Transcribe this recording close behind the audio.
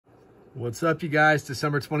What's up, you guys?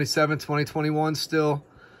 December 27th, 2021 still.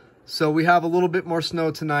 So we have a little bit more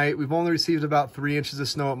snow tonight. We've only received about 3 inches of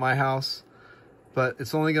snow at my house, but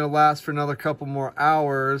it's only going to last for another couple more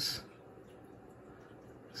hours.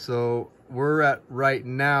 So we're at right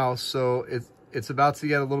now, so it's about to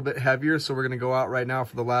get a little bit heavier, so we're going to go out right now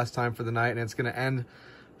for the last time for the night, and it's going to end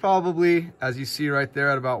probably, as you see right there,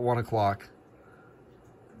 at about 1 o'clock,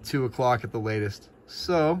 2 o'clock at the latest.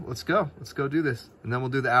 So let's go do this, and then we'll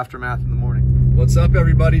do the aftermath in the morning. What's up,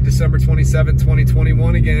 everybody? December 27th,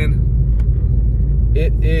 2021 again.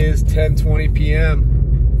 It is 10:20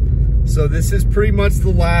 p.m. So this is pretty much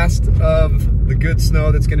the last of the good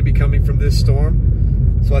snow that's going to be coming from this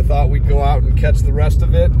storm. So I thought we'd go out and catch the rest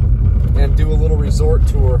of it and do a little resort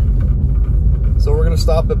tour. So we're going to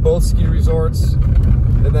stop at both ski resorts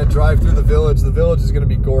and then drive through the village. The village is going to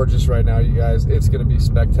be gorgeous right now, you guys. It's going to be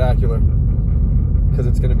spectacular because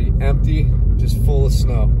it's going to be empty, just full of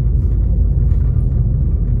snow.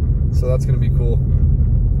 So that's going to be cool.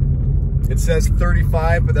 It says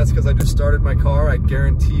 35, but that's because I just started my car. I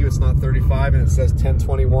guarantee you it's not 35, and it says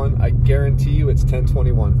 1021. I guarantee you it's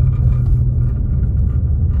 1021.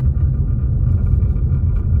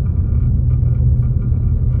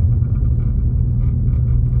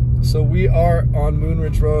 So we are on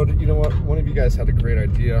Moonridge Road. You know what? One of you guys had a great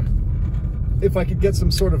idea. If I could get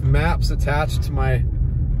some sort of maps attached to my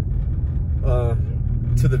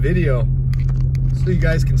to the video, so you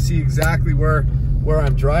guys can see exactly where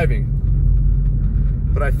I'm driving.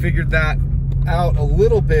 But I figured that out a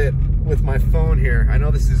little bit with my phone here. I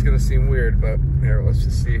know this is gonna seem weird, but here, let's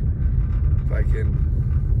just see if I can.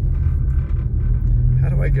 How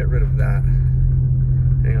do I get rid of that?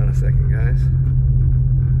 Hang on a second, guys.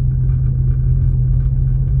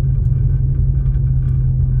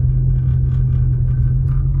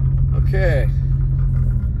 Okay,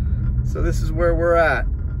 so this is where we're at.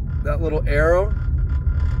 That little arrow,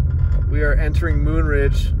 we are entering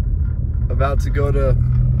Moonridge, about to go to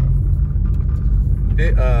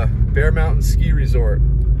Bear Mountain Ski Resort,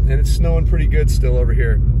 and it's snowing pretty good still over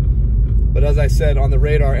here. But as I said, on the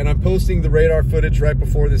radar, and I'm posting the radar footage right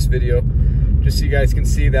before this video, just so you guys can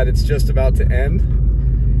see that it's just about to end.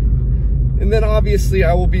 And then obviously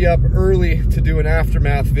I will be up early to do an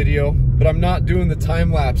aftermath video, but I'm not doing the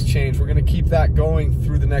time-lapse change. We're gonna keep that going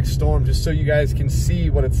through the next storm, just so you guys can see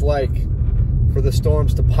what it's like for the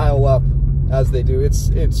storms to pile up as they do.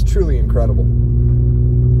 It's truly incredible.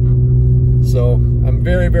 So I'm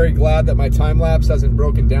very, very glad that my time-lapse hasn't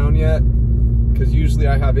broken down yet, because usually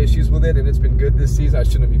I have issues with it, and it's been good this season. I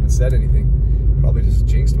shouldn't have even said anything. Probably just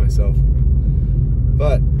jinxed myself.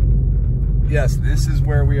 But yes, this is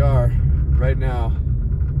where we are right now.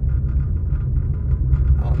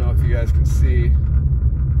 I don't know if you guys can see.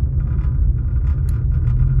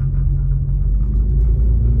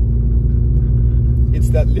 It's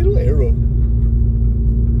that little arrow.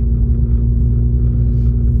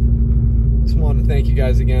 Just wanted to thank you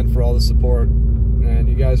guys again for all the support, and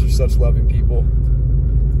you guys are such loving people.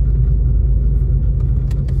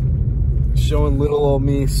 Showing little old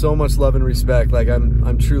me so much love and respect. Like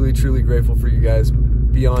I'm truly, truly grateful for you guys,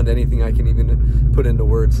 beyond anything I can even put into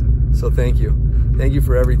words. So thank you. Thank you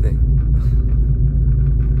for everything.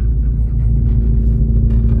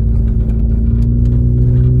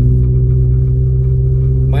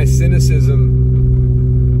 My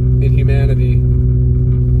cynicism in humanity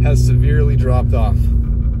has severely dropped off.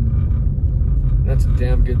 That's a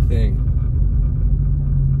damn good thing.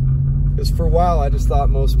 Because for a while I just thought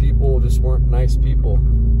most people just weren't nice people.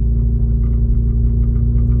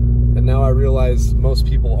 And now I realize most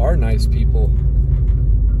people are nice people,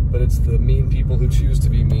 but it's the mean people who choose to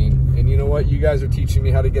be mean. And you know what? You guys are teaching me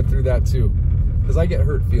how to get through that too. Because I get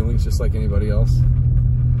hurt feelings just like anybody else.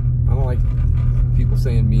 I don't like people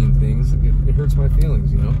saying mean things. It hurts my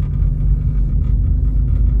feelings, you know?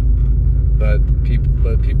 But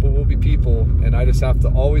people will be people, and I just have to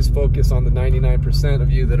always focus on the 99%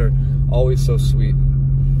 of you that are always so sweet.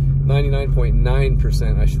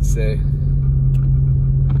 99.9%, I should say.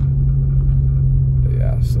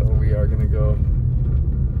 So we are gonna go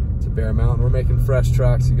to Bear Mountain. We're making fresh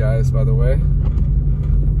tracks, you guys, by the way.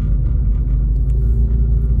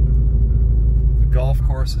 The golf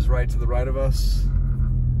course is right to the right of us.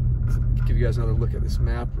 I'll give you guys another look at this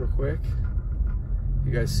map real quick.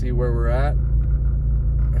 You guys see where we're at?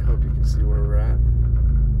 I hope you can see where we're at.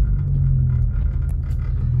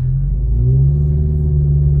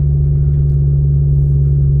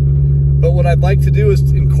 But what I'd like to do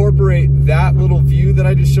is incorporate that little view that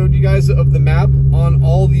I just showed you guys of the map on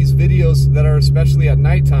all these videos that are especially at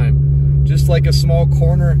nighttime. Just like a small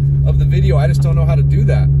corner of the video. I just don't know how to do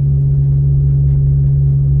that.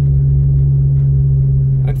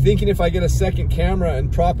 thinking if I get a second camera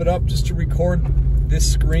and prop it up just to record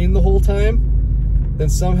this screen the whole time, then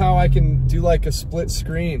somehow I can do like a split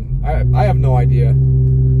screen. I have no idea,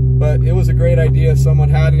 but it was a great idea someone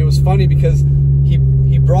had, and it was funny because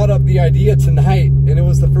he brought up the idea tonight, and it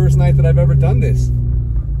was the first night that I've ever done this.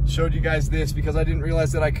 Showed you guys this because I didn't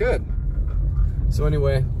realize that I could. So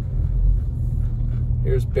anyway,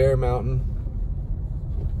 here's Bear Mountain.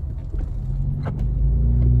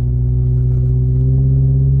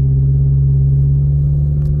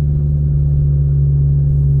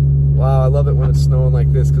 Wow, I love it when it's snowing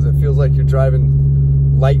like this because it feels like you're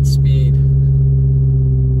driving light speed.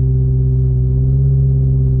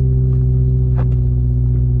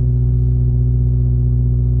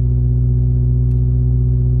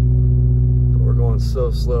 But we're going so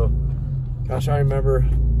slow. Gosh, I remember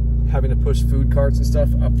having to push food carts and stuff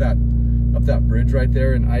up that bridge right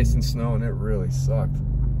there in ice and snow, and it really sucked.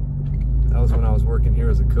 That was when I was working here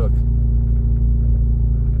as a cook.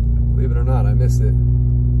 Believe it or not, I miss it.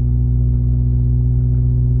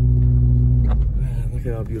 Look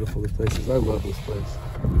at how beautiful this place is. I love this place.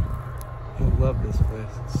 I love this place.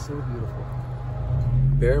 It's so beautiful.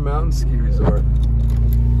 Bear Mountain Ski Resort.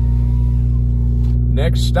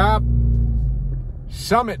 Next stop,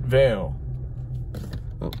 Summitvale.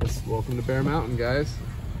 Oh, welcome to Bear Mountain, guys.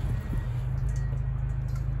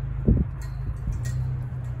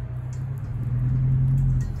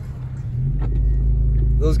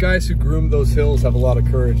 Those guys who groomed those hills have a lot of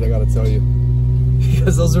courage, I gotta tell you.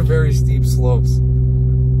 Because those are very steep slopes.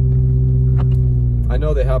 I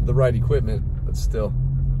know they have the right equipment, but still.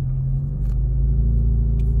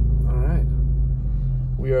 All right.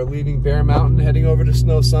 We are leaving Bear Mountain, heading over to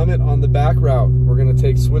Snow Summit on the back route. We're gonna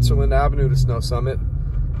take Switzerland Avenue to Snow Summit.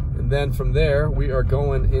 And then from there, we are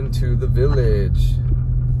going into the village.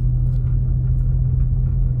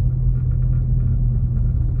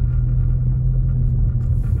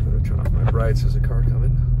 I'm gonna turn off my brights, there's a car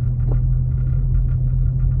coming.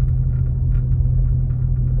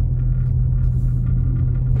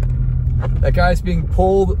 That guy's being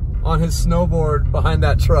pulled on his snowboard behind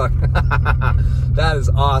that truck. That is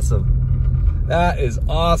awesome. That is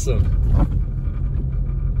awesome.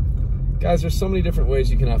 Guys, there's so many different ways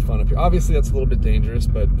you can have fun up here. Obviously, that's a little bit dangerous,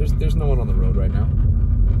 but there's no one on the road right now.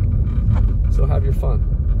 So have your fun.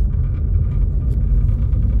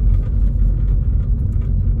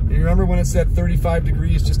 You remember when it said 35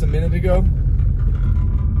 degrees just a minute ago?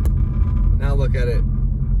 Now look at it,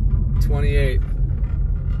 28.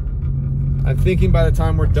 I'm thinking by the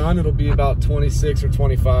time we're done, it'll be about 26 or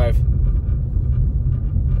 25.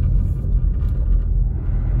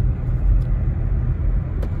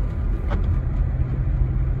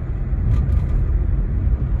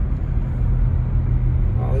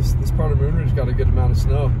 Oh, this part of Moon Ridge got a good amount of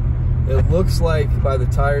snow. It looks like by the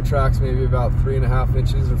tire tracks, maybe about 3.5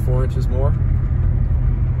 inches or 4 inches more.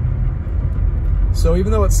 So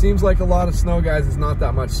even though it seems like a lot of snow, guys, it's not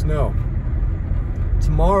that much snow.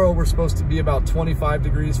 Tomorrow we're supposed to be about 25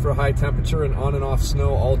 degrees for a high temperature and on and off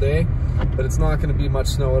snow all day, but it's not going to be much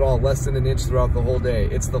snow at all, less than an inch throughout the whole day.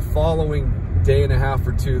 It's the following day and a half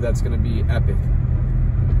or two that's going to be epic.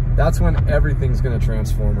 That's when everything's going to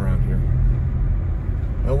transform around here.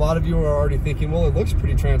 And a lot of you are already thinking, well, it looks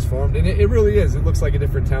pretty transformed, and it really is. It looks like a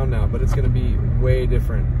different town now, but it's going to be way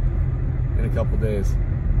different in a couple days.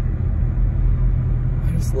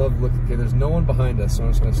 I just love looking. Okay, there's no one behind us, so I'm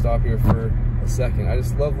just going to stop here for a second. I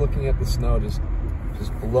just love looking at the snow just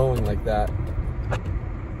blowing like that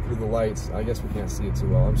through the lights. I guess we can't see it too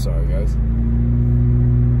well. I'm sorry, guys.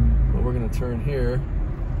 But we're going to turn here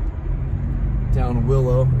down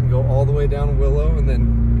Willow and go all the way down Willow and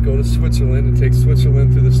then go to Switzerland and take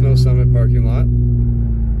Switzerland through the Snow Summit parking lot.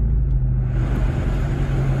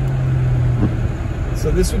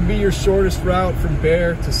 So this would be your shortest route from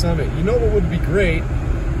Bear to Summit. You know what would be great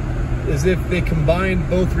is if they combined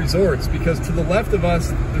both resorts, because to the left of us,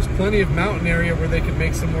 there's plenty of mountain area where they could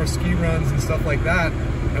make some more ski runs and stuff like that,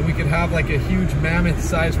 and we could have like a huge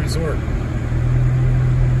mammoth-sized resort.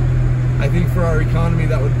 I think for our economy,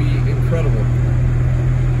 that would be incredible.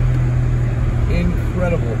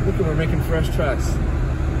 Incredible. Look at, we're making fresh tracks.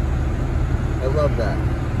 I love that.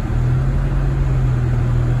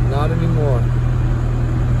 Not anymore.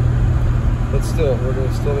 But still, we're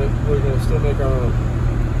gonna still make our own.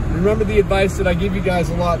 Remember the advice that I give you guys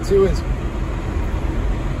a lot too is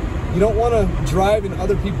you don't want to drive in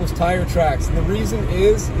other people's tire tracks. And the reason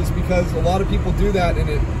is because a lot of people do that, and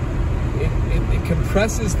it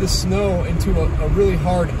compresses the snow into a really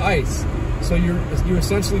hard ice. So you're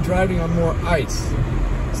essentially driving on more ice.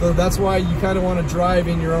 So that's why you kind of want to drive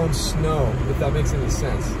in your own snow, if that makes any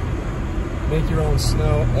sense. make your own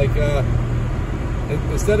snow. Like,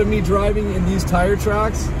 instead of me driving in these tire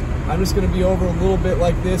tracks, I'm just gonna be over a little bit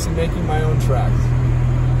like this and making my own tracks.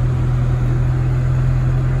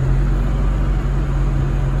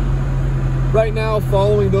 Right now,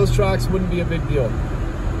 following those tracks wouldn't be a big deal.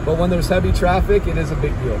 But when there's heavy traffic, it is a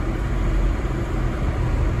big deal.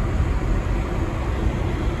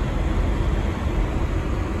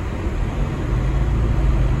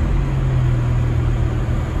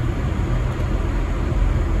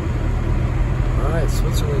 All right,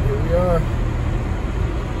 Switzerland, here we are.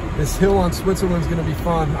 This hill on Switzerland is gonna be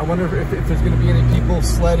fun. I wonder if there's gonna be any people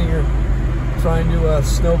sledding or trying to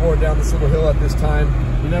snowboard down this little hill at this time.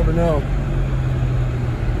 You never know.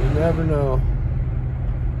 You never know.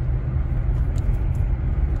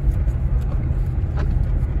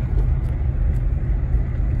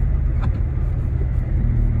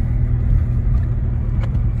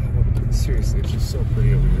 Seriously, it's just so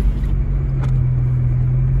pretty over here.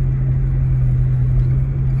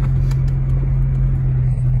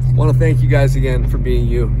 I want to thank you guys again for being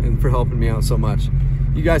you and for helping me out so much.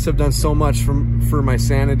 You guys have done so much for my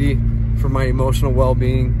sanity, for my emotional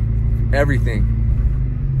well-being, everything.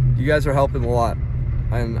 You guys are helping a lot,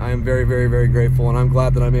 and I am very, very, very grateful, and I'm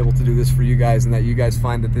glad that I'm able to do this for you guys and that you guys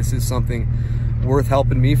find that this is something worth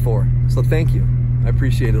helping me for. So thank you. I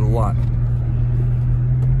appreciate it a lot.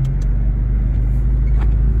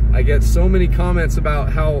 I get so many comments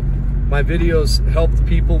about how my videos helped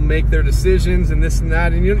people make their decisions and this and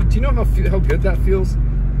that. And do you know how good that feels?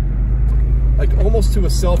 Like, almost to a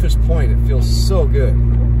selfish point, it feels so good.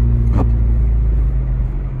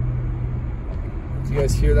 Do you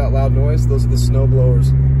guys hear that loud noise? Those are the snow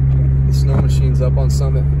blowers, the snow machines up on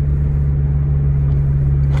Summit.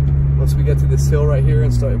 Once we get to this hill right here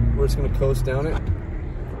and start, we're just gonna coast down it.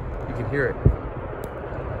 You can hear it.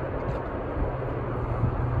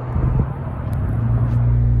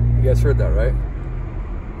 You guys heard that, right?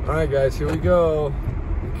 All right, guys, here we go.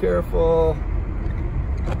 Be careful.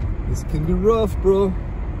 This can be rough, bro.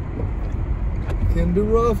 It can be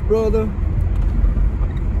rough, brother.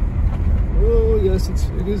 Oh, yes,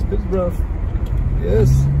 it is a bit rough.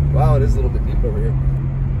 Yes. Wow, it is a little bit deep over here.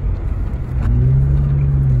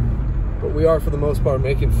 But we are, for the most part,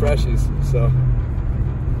 making freshies, so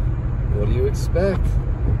what do you expect?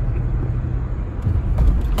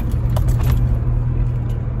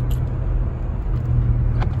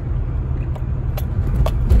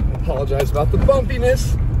 Apologize about the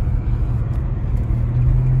bumpiness.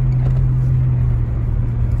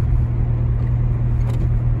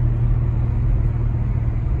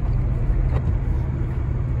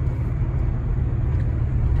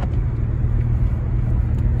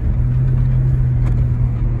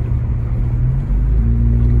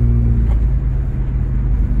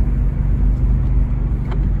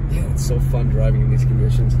 Yeah, it's so fun driving in these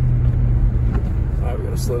conditions. Alright, we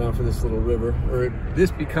gotta slow down for this little river, or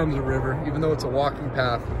this becomes a river, even though it's a walking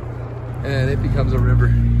path, and it becomes a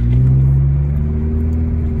river.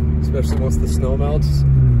 Especially once the snow melts,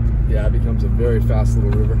 yeah, it becomes a very fast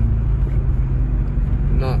little river.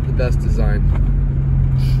 Not the best design.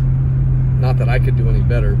 Not that I could do any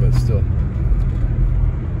better, but still.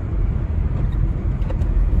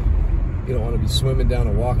 You don't want to be swimming down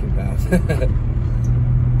a walking path.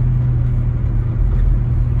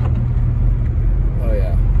 Oh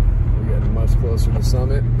yeah, we're getting much closer to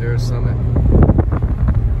Summit. There's Summit.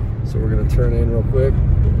 So we're gonna turn in real quick.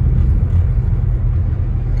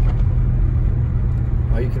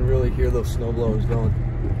 Oh, you can really hear those snow blowers going.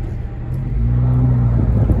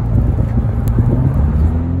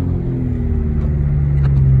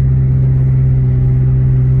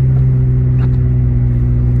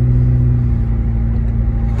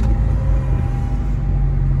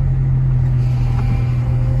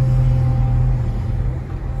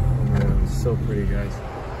 So pretty, guys.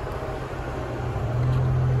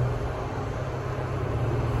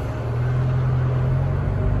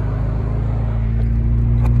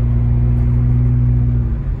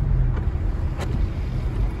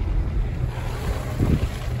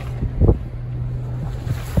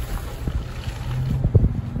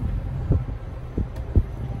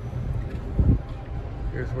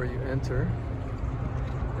 Here's where you enter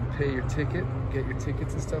and pay your ticket, get your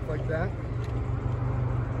tickets and stuff like that.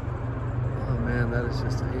 Oh man, that is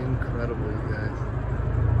just incredible, you guys.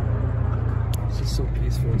 It's just so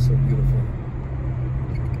peaceful and so beautiful.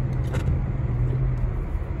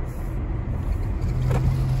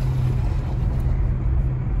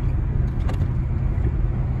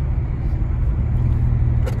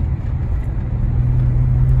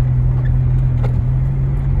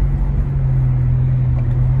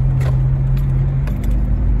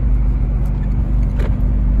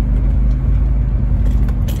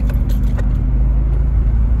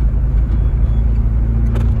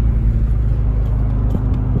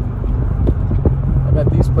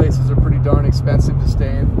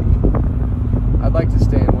 I'd like to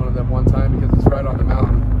stay in one of them one time because it's right on the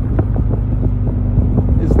mountain.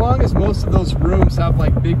 As long as most of those rooms have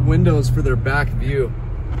like big windows for their back view,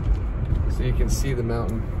 so you can see the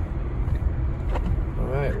mountain. All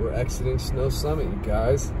right, we're exiting Snow Summit, you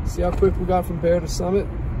guys. See how quick we got from Bear to Summit?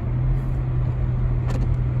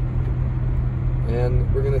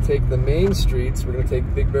 And we're gonna take the main streets. We're gonna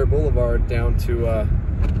take Big Bear Boulevard down to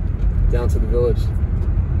the village.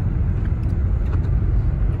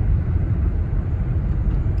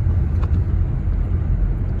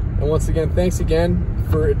 And once again, thanks again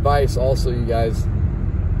for advice also, you guys,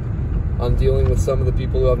 on dealing with some of the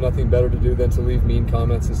people who have nothing better to do than to leave mean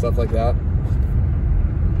comments and stuff like that.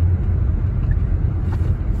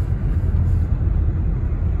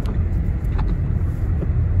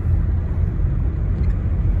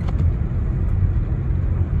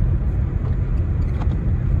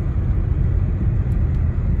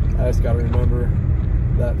 I just gotta remember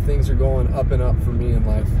that things are going up and up for me in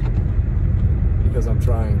life because I'm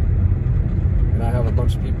trying. And I have a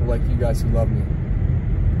bunch of people like you guys who love me.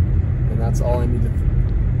 And that's all I need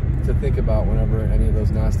to think about whenever any of those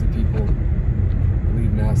nasty people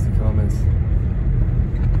leave nasty comments.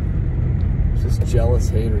 It's just jealous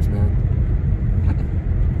haters,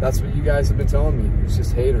 man. That's what you guys have been telling me. It's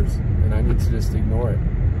just haters. And I need to just ignore it.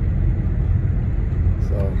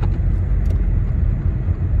 So,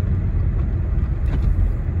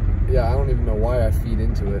 yeah, I don't even know why I feed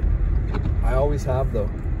into it. I always have, though.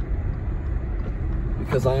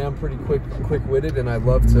 Because I am pretty quick-witted, and I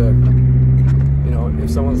love to, you know, if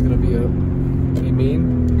someone's gonna be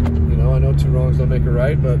mean, you know, I know two wrongs don't make a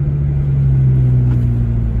right, but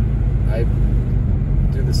I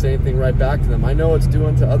do the same thing right back to them. I know it's do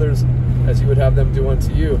unto others as you would have them do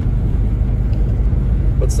unto you.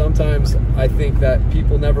 But sometimes I think that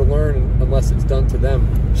people never learn unless it's done to them,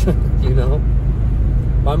 you know?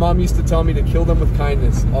 My mom used to tell me to kill them with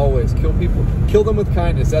kindness, always. Kill them with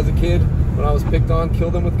kindness. As a kid, when I was picked on,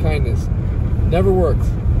 kill them with kindness. Never worked.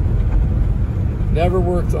 Never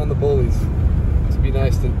worked on the bullies to be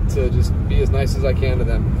nice, to just be as nice as I can to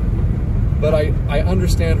them. But I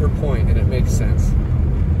understand her point, and it makes sense.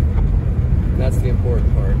 That's the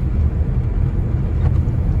important part.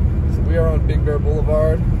 So we are on Big Bear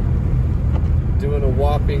Boulevard, doing a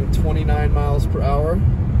whopping 29 miles per hour.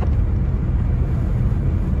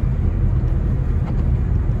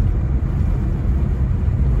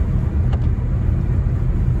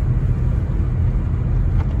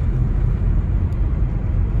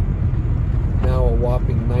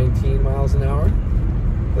 Whopping 19 miles an hour.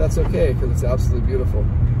 But that's okay because it's absolutely beautiful.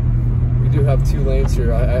 We do have 2 lanes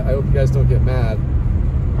here. I hope you guys don't get mad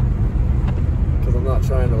because I'm not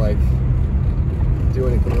trying to like do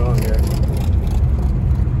anything wrong here.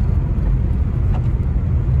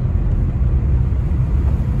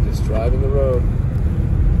 Just driving the road.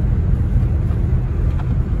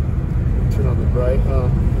 Turn on the bright.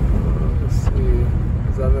 Let's see.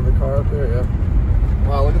 Is that another car up there? Yeah.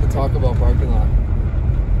 Wow, look at the Taco Bell parking lot.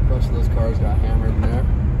 A bunch of those cars got hammered in there.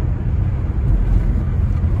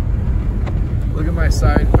 Look at my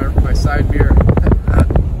side mirror.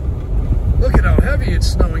 Look at how heavy it's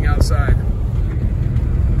snowing outside.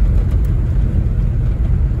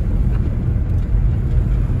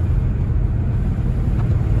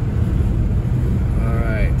 All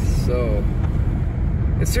right, so,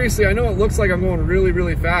 and seriously, I know it looks like I'm going really,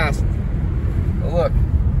 really fast, but look,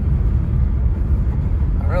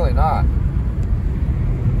 I'm really not.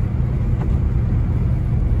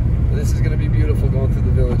 This is going to be beautiful going through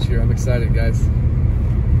the village here. I'm excited, guys.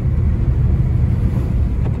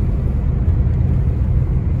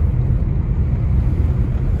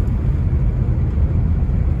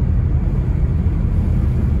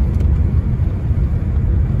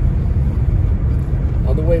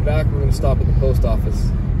 On the way back, we're going to stop at the post office,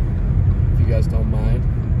 if you guys don't mind.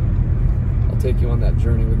 I'll take you on that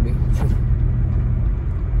journey with me.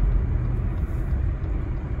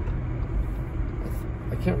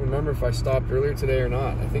 I can't remember if I stopped earlier today or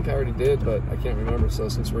not. I think I already did, but I can't remember. So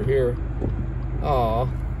since we're here, oh,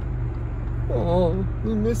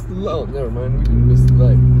 we missed the light. Never mind, we didn't miss the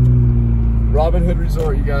light. Robin Hood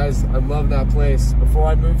Resort, you guys. I love that place. Before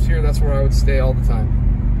I moved here, that's where I would stay all the time.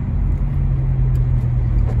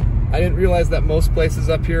 I didn't realize that most places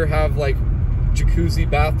up here have like jacuzzi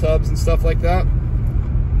bathtubs and stuff like that.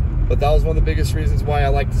 But that was one of the biggest reasons why I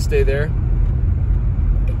like to stay there.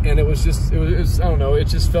 And it was just, I don't know, it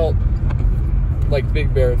just felt like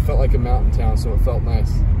Big Bear. It felt like a mountain town, so it felt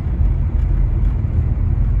nice.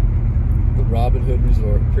 The Robin Hood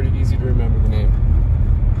Resort. Pretty easy to remember the name.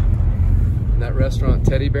 And that restaurant,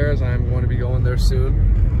 Teddy Bears, I am going to be going there soon.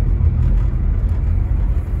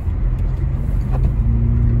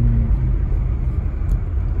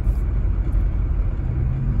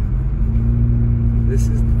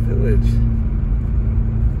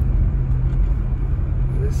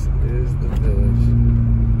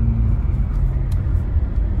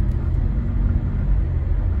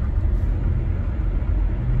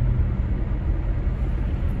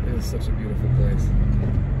 such a beautiful place.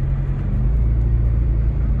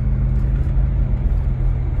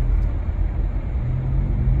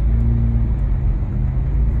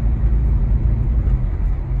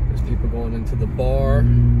 There's people going into the bar.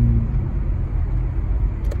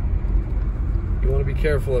 You want to be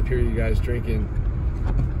careful up here, you guys, drinking.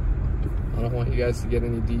 I don't want you guys to get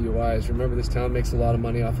any DUIs. Remember, this town makes a lot of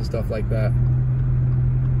money off of stuff like that.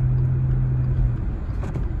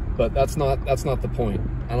 But that's not the point.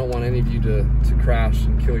 I don't want any of you to crash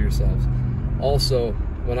and kill yourselves. Also,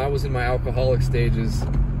 when I was in my alcoholic stages,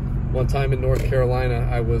 one time in North Carolina,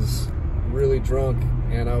 I was really drunk,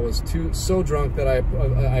 and I was so drunk that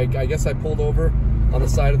I guess I pulled over on the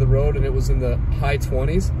side of the road, and it was in the high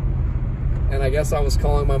 20s. And I guess I was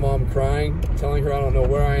calling my mom crying, telling her I don't know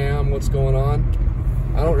where I am, what's going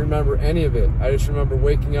on. I don't remember any of it. I just remember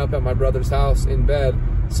waking up at my brother's house in bed.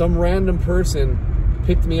 Some random person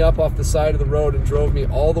picked me up off the side of the road and drove me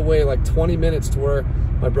all the way like 20 minutes to where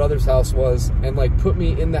my brother's house was, and like put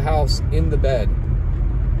me in the house in the bed.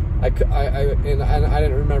 I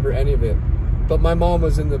didn't remember any of it. But my mom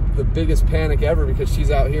was in the biggest panic ever because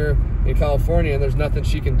she's out here in California and there's nothing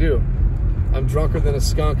she can do. I'm drunker than a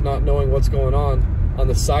skunk, not knowing what's going on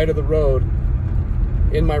the side of the road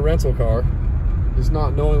in my rental car, just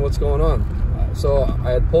not knowing what's going on. So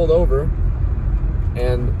I had pulled over,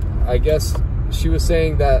 and I guess she was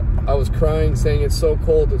saying that I was crying, saying it's so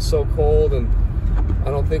cold, and I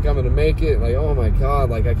don't think I'm gonna make it. Like, oh my God,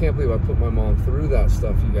 like I can't believe I put my mom through that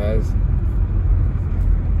stuff, you guys.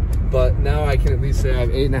 But now I can at least say I have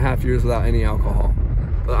 8.5 years without any alcohol.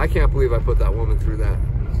 But I can't believe I put that woman through that.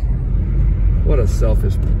 What a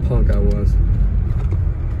selfish punk I was.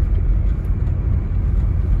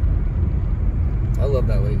 I love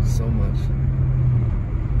that lady so much.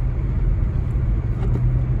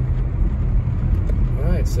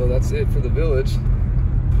 Alright, so that's it for the village.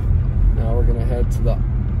 Now we're gonna head to the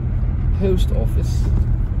post office.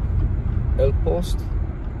 El Post.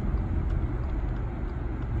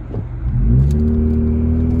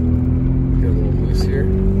 Get a little loose here.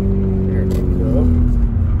 There we go.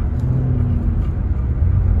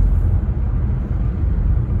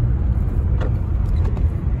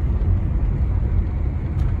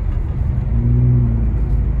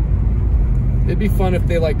 It'd be fun if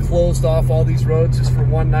they like closed off all these roads just for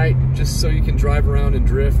one night, just so you can drive around and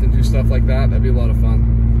drift and do stuff like that. That'd be a lot of fun.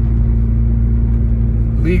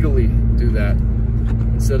 Legally do that,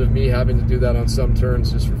 instead of me having to do that on some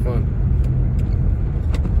turns just for fun.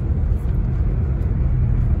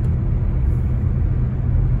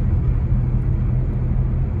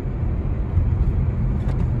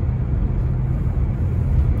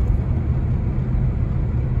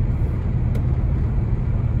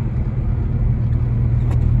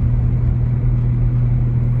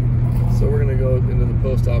 Into the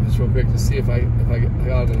post office real quick to see if I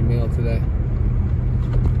got any mail today.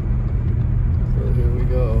 So here we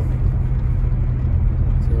go.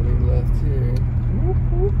 Turning left here.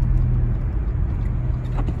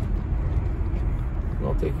 And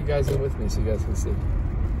I'll take you guys in with me so you guys can see.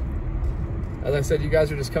 As I said, you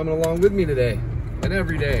guys are just coming along with me today and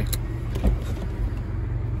every day. All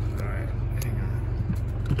right, hang on.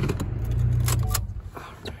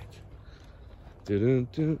 All right.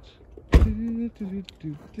 Do-do-do. Obviously,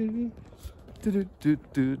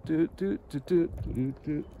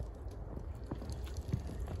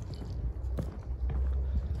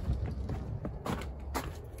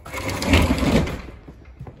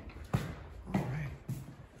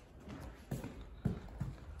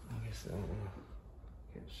 I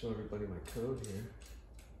can't show everybody my code here.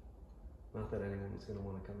 Not that anyone's going to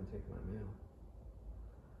want to come and take my mail.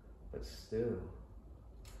 But still.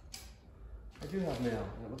 I do have mail,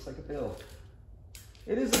 and it looks like a bill.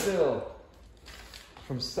 It is a bill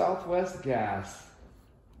from Southwest Gas.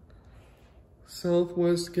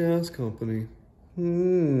 Southwest Gas Company.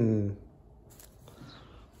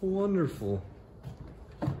 Wonderful.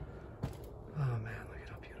 Oh man, look at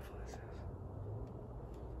how beautiful this is.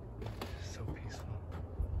 It's so peaceful.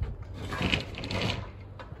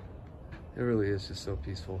 It really is just so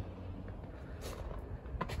peaceful.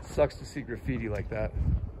 It sucks to see graffiti like that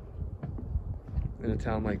in a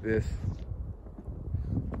town like this.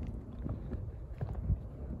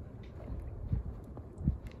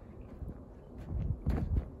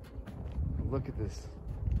 Look at this.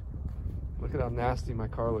 Look at how nasty my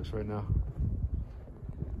car looks right now.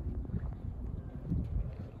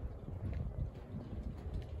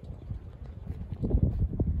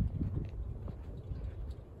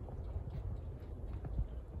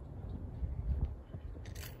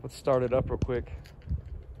 Let's start it up real quick.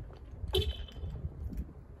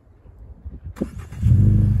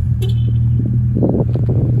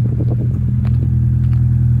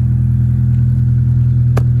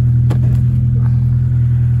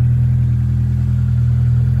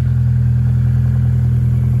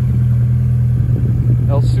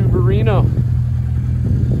 MERINO.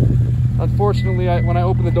 Unfortunately, when I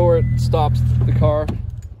open the door, it stops the car.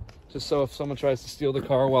 Just so if someone tries to steal the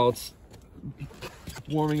car while it's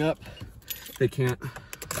warming up, they can't.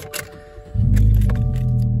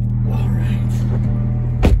 All right.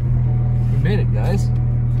 We made it, guys.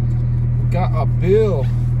 We got a bill.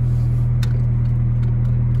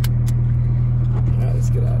 All right, let's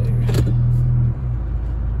get out of here.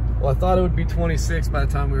 Well, I thought it would be 26 by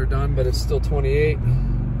the time we were done, but it's still 28.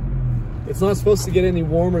 It's not supposed to get any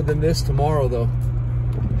warmer than this tomorrow, though,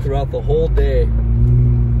 throughout the whole day. All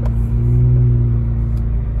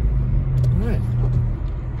right.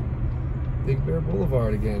 Big Bear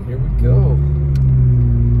Boulevard again. Here we go.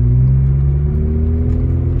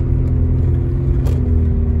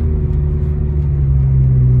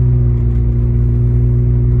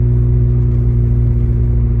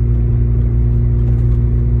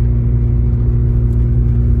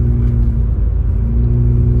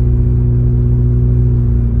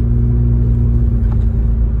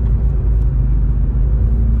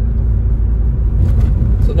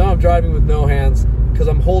 Driving with no hands because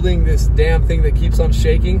I'm holding this damn thing that keeps on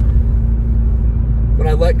shaking. When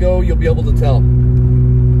I let go, you'll be able to tell.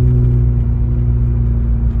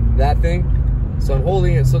 That thing. So I'm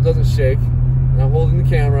holding it so it doesn't shake. And I'm holding the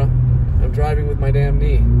camera. I'm driving with my damn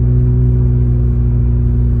knee.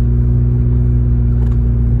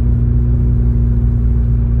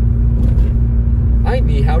 I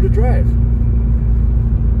know how to drive.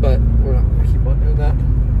 But we're not going to keep on doing that.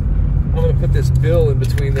 I'm going to put this bill in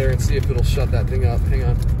between there and see if it'll shut that thing up. Hang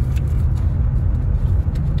on.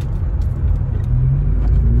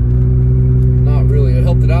 Not really. I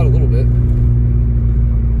helped it out a little bit,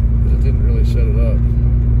 but it didn't really shut it up.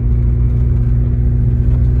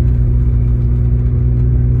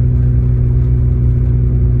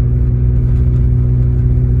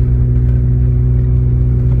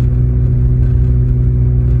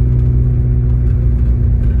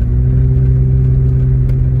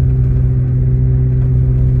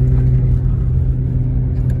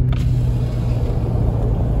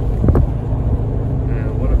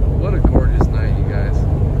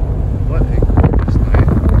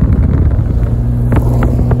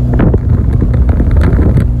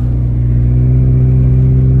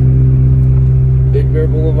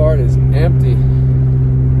 Boulevard is empty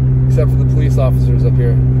except for the police officers up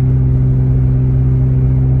here.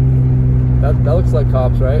 That looks like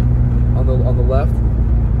cops, right? On the left.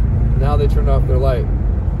 Now they turned off their light.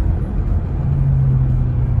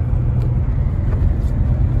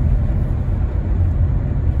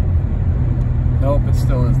 Nope, it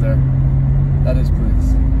still is there. That is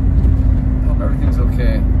police. Hope everything's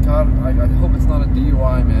okay. God, I hope it's not a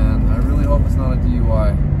DUI, man. I really hope it's not a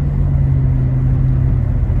DUI.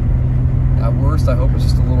 At worst, I hope it's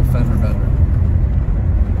just a little fender bender.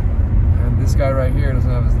 And this guy right here doesn't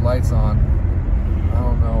have his lights on. I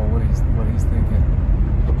don't know what he's thinking.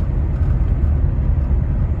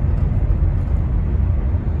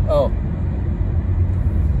 Oh.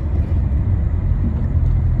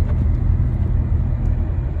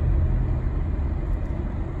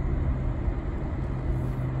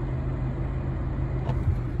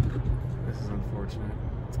 This is unfortunate.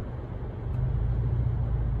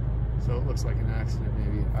 So it looks like an accident,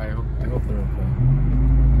 maybe. I hope they're okay.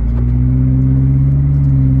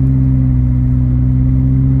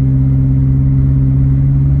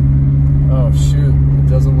 Oh shoot, it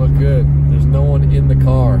doesn't look good. There's no one in the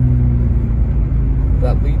car.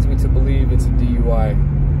 That leads me to believe it's a DUI.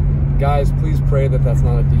 Guys, please pray that that's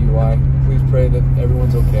not a DUI. Please pray that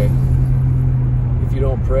everyone's okay. If you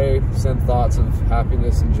don't pray, send thoughts of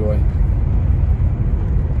happiness and joy.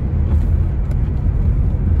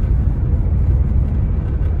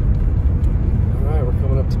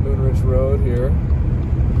 To Moon Ridge Road here.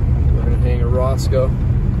 We're going to hang a Roscoe.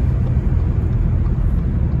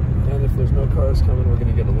 And if there's no cars coming, we're going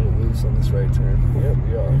to get a little loose on this right turn. Yep,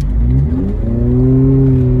 we are.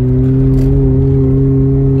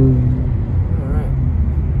 Alright.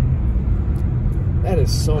 That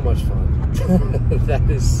is so much fun. That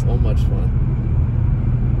is so much fun.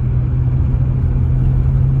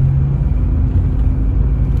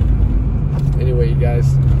 Anyway, you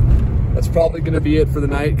guys, that's probably going to be it for the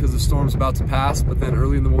night because the storm's about to pass, but then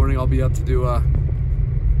early in the morning I'll be up to do a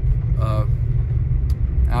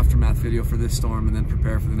aftermath video for this storm and then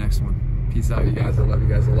prepare for the next one. Peace out, you guys. I love you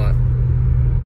guys a lot.